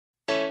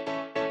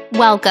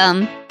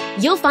welcome.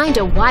 You'll find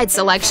a wide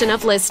selection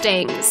of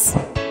listings.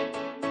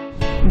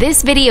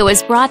 This video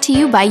is brought to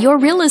you by your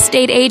real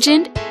estate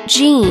agent,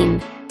 Jean.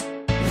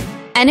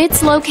 And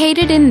it's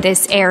located in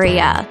this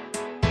area.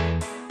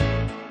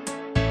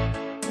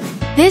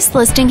 This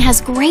listing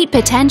has great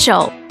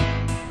potential.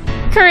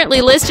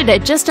 Currently listed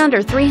at just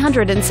under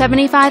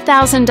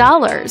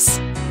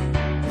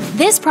 $375,000.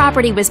 This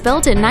property was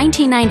built in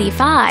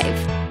 1995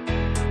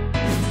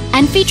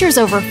 and features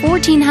over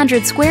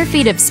 1,400 square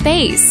feet of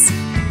space.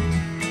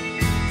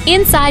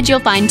 Inside,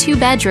 you'll find 2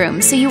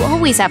 bedrooms, so you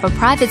always have a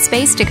private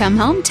space to come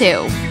home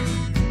to,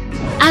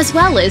 as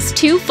well as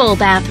 2 full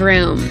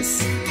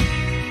bathrooms.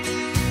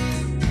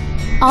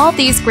 All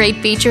these great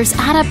features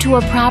add up to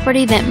a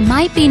property that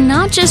might be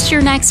not just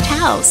your next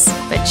house,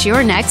 but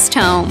your next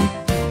home.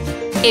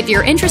 If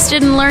you're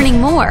interested in learning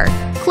more,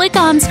 click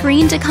on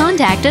screen to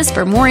contact us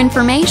for more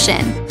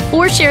information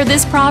or share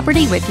this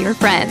property with your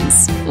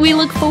friends. We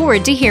look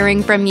forward to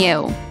hearing from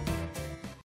you.